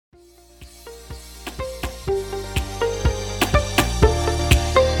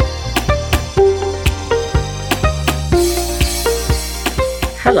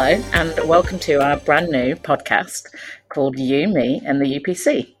Hello, and welcome to our brand new podcast called You, Me, and the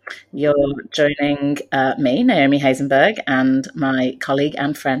UPC. You're joining me, Naomi Hazenberg, and my colleague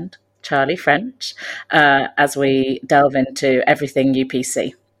and friend, Charlie French, as we delve into everything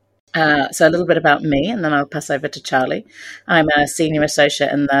UPC. So a little bit about me, and then I'll pass over to Charlie. I'm a senior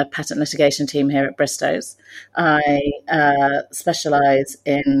associate in the patent litigation team here at Bristow's. I specialise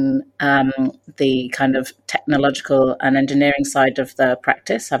in the kind of technological and engineering side of the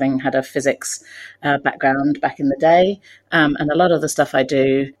practice, having had a physics background back in the day. And a lot of the stuff I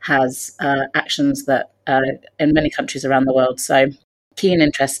do has actions that in many countries around the world. So keen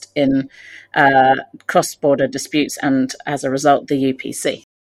interest in cross-border disputes and, as a result, the UPC.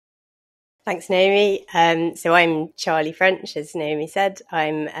 Thanks, Naomi. So I'm Charlie French, as Naomi said.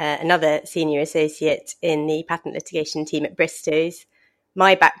 I'm another senior associate in the patent litigation team at Bristow's.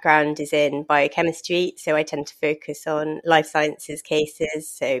 My background is in biochemistry, so I tend to focus on life sciences cases,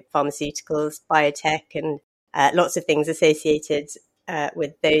 so pharmaceuticals, biotech, and lots of things associated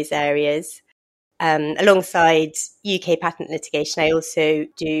with those areas. Alongside UK patent litigation, I also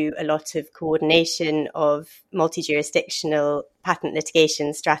do a lot of coordination of multi-jurisdictional patent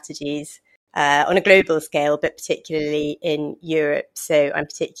litigation strategies on a global scale, but particularly in Europe. So I'm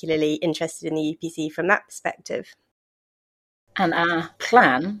particularly interested in the UPC from that perspective. And our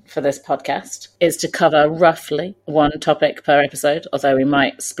plan for this podcast is to cover roughly one topic per episode, although we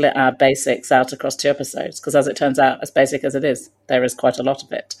might split our basics out across 2 episodes, because as it turns out, as basic as it is, there is quite a lot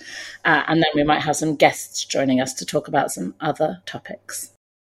of it. And then we might have some guests joining us to talk about some other topics.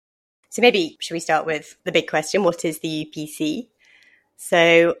 So maybe should we start with the big question, what is the UPC?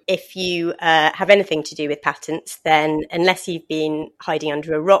 So if you have anything to do with patents, then unless you've been hiding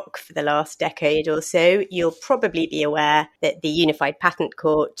under a rock for the last decade or so, you'll probably be aware that the Unified Patent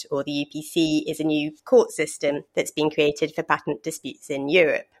Court, or the UPC, is a new court system that's been created for patent disputes in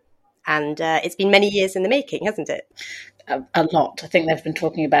Europe. And it's been many years in the making, hasn't it? A lot. I think they've been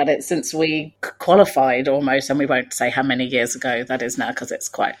talking about it since we qualified almost, and we won't say how many years ago that is now because it's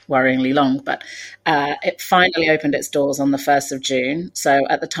quite worryingly long, but it finally opened its doors on the 1st of June. So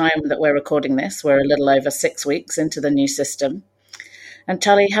at the time that we're recording this, we're a little over 6 weeks into the new system. And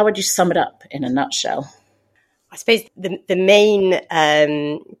Charlie, how would you sum it up in a nutshell? I suppose the main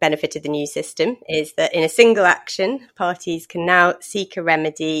benefit of the new system is that in a single action, parties can now seek a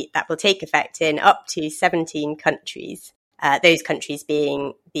remedy that will take effect in up to 17 countries, those countries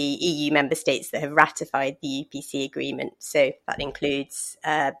being the EU member states that have ratified the UPC agreement. So that includes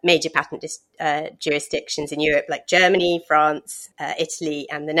major patent jurisdictions in Europe like Germany, France, Italy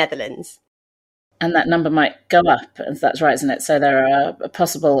and the Netherlands. And that number might go up, and that's right, isn't it? So there are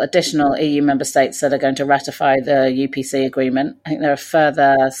possible additional EU member states that are going to ratify the UPC agreement. I think there are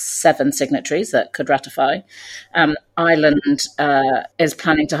further 7 signatories that could ratify. Ireland is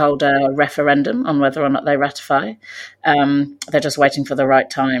planning to hold a referendum on whether or not they ratify. They're just waiting for the right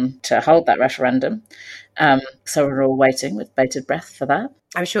time to hold that referendum. So we're all waiting with bated breath for that.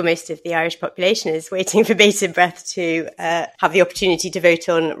 I'm sure most of the Irish population is waiting for bated breath to have the opportunity to vote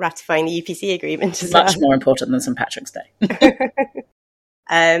on ratifying the UPC agreement as well. Much more important than St. Patrick's Day.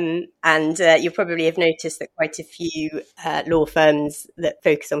 And you'll probably have noticed that quite a few law firms that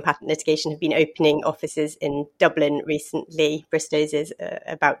focus on patent litigation have been opening offices in Dublin recently. Bristow's is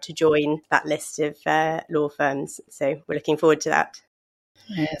about to join that list of law firms. So we're looking forward to that.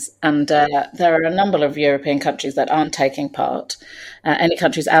 Yes, and there are a number of European countries that aren't taking part. Any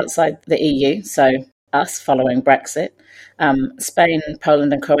countries outside the EU, so us following Brexit. Spain,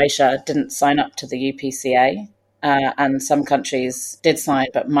 Poland and Croatia didn't sign up to the UPCA, and some countries did sign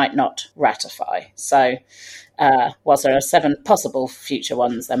but might not ratify. So whilst there are 7 possible future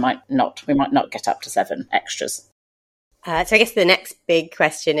ones, we might not get up to 7 extras. So I guess the next big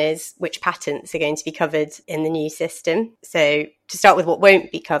question is which patents are going to be covered in the new system. So to start with what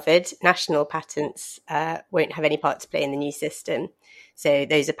won't be covered, national patents won't have any part to play in the new system. So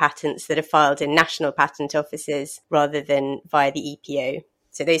those are patents that are filed in national patent offices rather than via the EPO.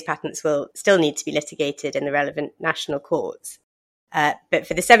 So those patents will still need to be litigated in the relevant national courts. But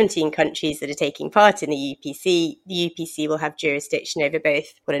for the 17 countries that are taking part in the UPC will have jurisdiction over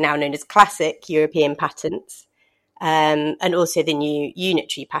both what are now known as classic European patents, and also the new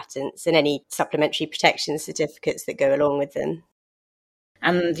unitary patents and any supplementary protection certificates that go along with them.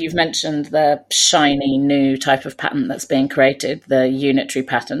 And you've mentioned the shiny new type of patent that's being created, the unitary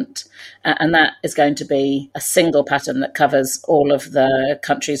patent. And that is going to be a single patent that covers all of the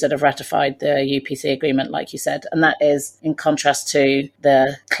countries that have ratified the UPC agreement, like you said. And that is in contrast to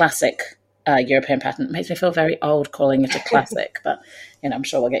the classic European patent. It makes me feel very old calling it a classic, but I'm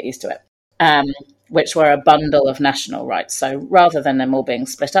sure we'll get used to it. which were a bundle of national rights. So rather than them all being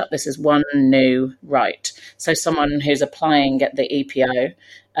split up, this is one new right. So someone who's applying at the EPO,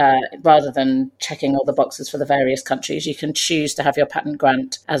 rather than checking all the boxes for the various countries, you can choose to have your patent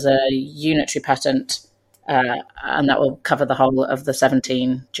grant as a unitary patent, and that will cover the whole of the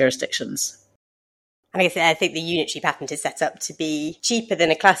 17 jurisdictions. And I think the unitary patent is set up to be cheaper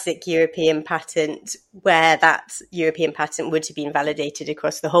than a classic European patent, where that European patent would have been validated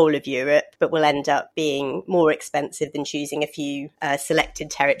across the whole of Europe, but will end up being more expensive than choosing a few selected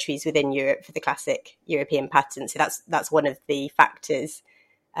territories within Europe for the classic European patent. So that's one of the factors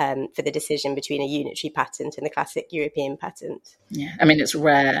for the decision between a unitary patent and the classic European patent. Yeah, I mean, it's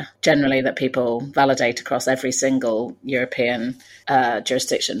rare generally that people validate across every single European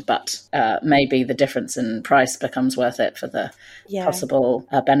jurisdiction, but maybe the difference in price becomes worth it for the possible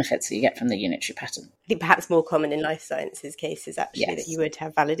benefits that you get from the unitary patent. I think perhaps more common in life sciences cases, actually, that you would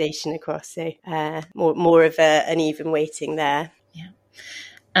have validation across, so more of an even weighting there. Yeah.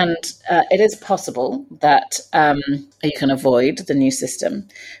 And it is possible that you can avoid the new system.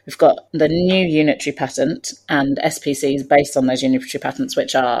 We've got the new unitary patent and SPCs based on those unitary patents,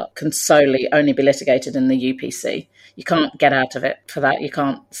 which can solely only be litigated in the UPC. You can't get out of it for that. You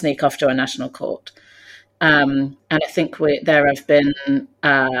can't sneak off to a national court. And I think there have been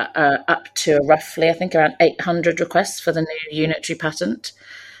up to roughly, I think, around 800 requests for the new unitary patent.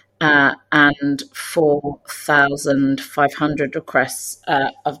 And 4,500 requests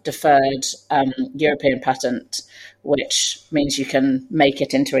of deferred European patent, which means you can make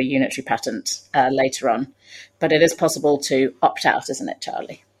it into a unitary patent later on. But it is possible to opt out, isn't it,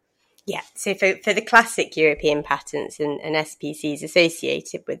 Charlie? Yeah, so for the classic European patents and SPCs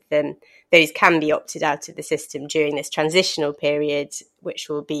associated with them, those can be opted out of the system during this transitional period, which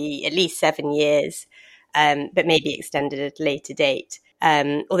will be at least 7 years, but may be extended at a later date.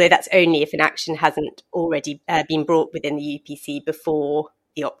 Although that's only if an action hasn't already been brought within the UPC before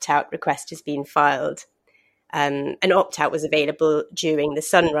the opt-out request has been filed. An opt-out was available during the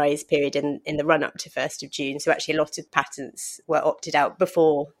sunrise period in the run-up to 1st of June. So actually a lot of patents were opted out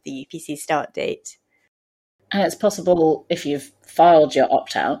before the UPC start date. And it's possible, if you've filed your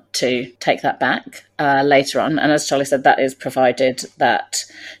opt-out, to take that back later on. And as Charlie said, that is provided that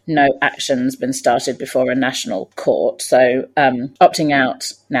no action's been started before a national court. So opting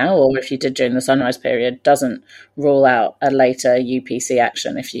out now, or if you did during the sunrise period, doesn't rule out a later UPC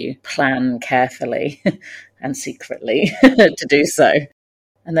action if you plan carefully and secretly to do so.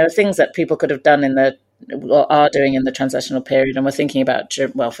 And there are things that people could have done or are doing in the transitional period, and we're thinking about,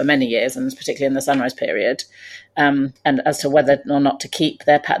 well, for many years, and particularly in the sunrise period, and as to whether or not to keep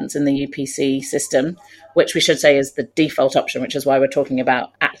their patents in the UPC system, which we should say is the default option, which is why we're talking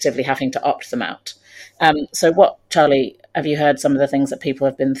about actively having to opt them out. So what, Charlie, have you heard some of the things that people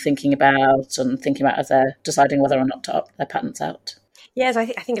have been thinking about as they're deciding whether or not to opt their patents out? Yes, I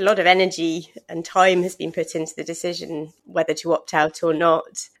think a lot of energy and time has been put into the decision whether to opt out or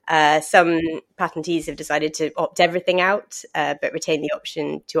not. Some patentees have decided to opt everything out, but retain the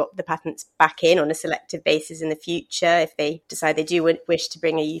option to opt the patents back in on a selective basis in the future if they decide they do wish to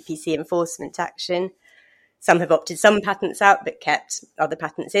bring a UPC enforcement action. Some have opted some patents out but kept other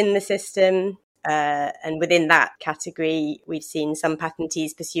patents in the system. And within that category, we've seen some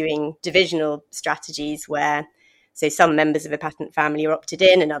patentees pursuing divisional strategies where some members of a patent family are opted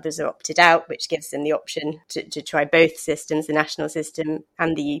in and others are opted out, which gives them the option to try both systems, the national system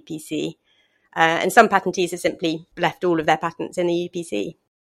and the UPC. And some patentees have simply left all of their patents in the UPC.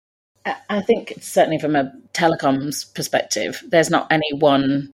 I think certainly from a telecoms perspective, there's not any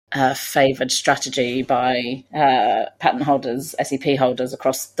one favoured strategy by patent holders, SEP holders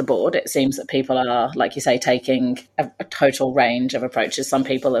across the board. It seems that people are, like you say, taking a total range of approaches. Some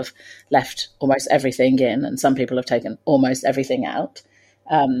people have left almost everything in, and some people have taken almost everything out,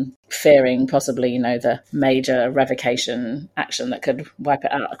 fearing possibly, the major revocation action that could wipe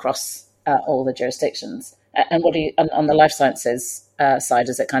it out across all the jurisdictions. And what do you, on the life sciences side,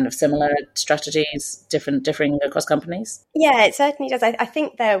 is it kind of similar strategies, differing across companies? Yeah, it certainly does. I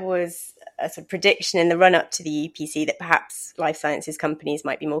think there was a sort of prediction in the run-up to the UPC that perhaps life sciences companies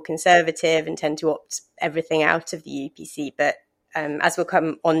might be more conservative and tend to opt everything out of the UPC. But as we'll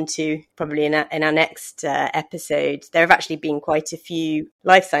come on to probably in our next episode, there have actually been quite a few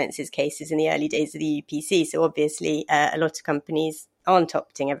life sciences cases in the early days of the UPC. So obviously a lot of companies aren't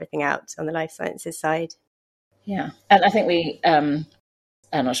opting everything out on the life sciences side. Yeah, and I think I'm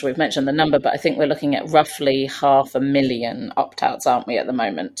not sure we've mentioned the number, but I think we're looking at roughly 500,000 opt-outs, aren't we, at the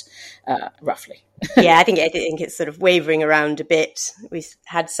moment, roughly? Yeah, I think it's sort of wavering around a bit. We've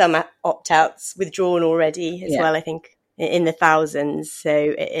had some opt-outs withdrawn already as well, I think, in the thousands.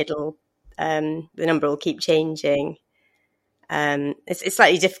 So it'll The number will keep changing. It's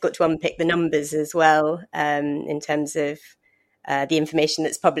slightly difficult to unpick the numbers as well, in terms of the information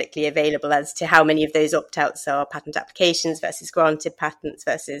that's publicly available as to how many of those opt-outs are patent applications versus granted patents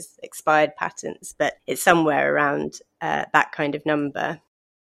versus expired patents. But it's somewhere around that kind of number.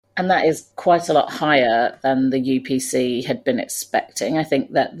 And that is quite a lot higher than the UPC had been expecting. I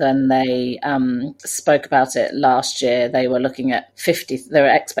think that when they spoke about it last year, they were looking at they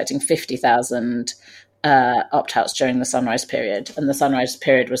were expecting 50,000 opt-outs during the sunrise period. And the sunrise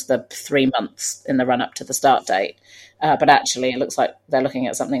period was the 3 months in the run-up to the start date. But actually, it looks like they're looking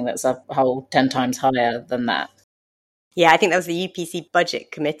at something that's a whole 10 times higher than that. Yeah, I think that was the UPC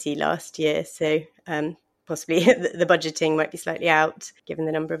budget committee last year. So possibly the budgeting might be slightly out given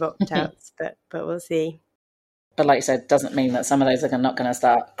the number of opt-outs, but we'll see. But like you said, it doesn't mean that some of those are not going to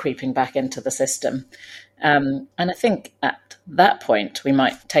start creeping back into the system. And I think at that point, we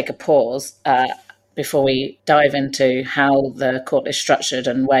might take a pause before we dive into how the court is structured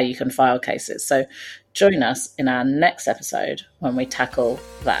and where you can file cases. So join us in our next episode when we tackle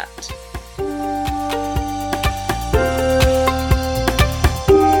that.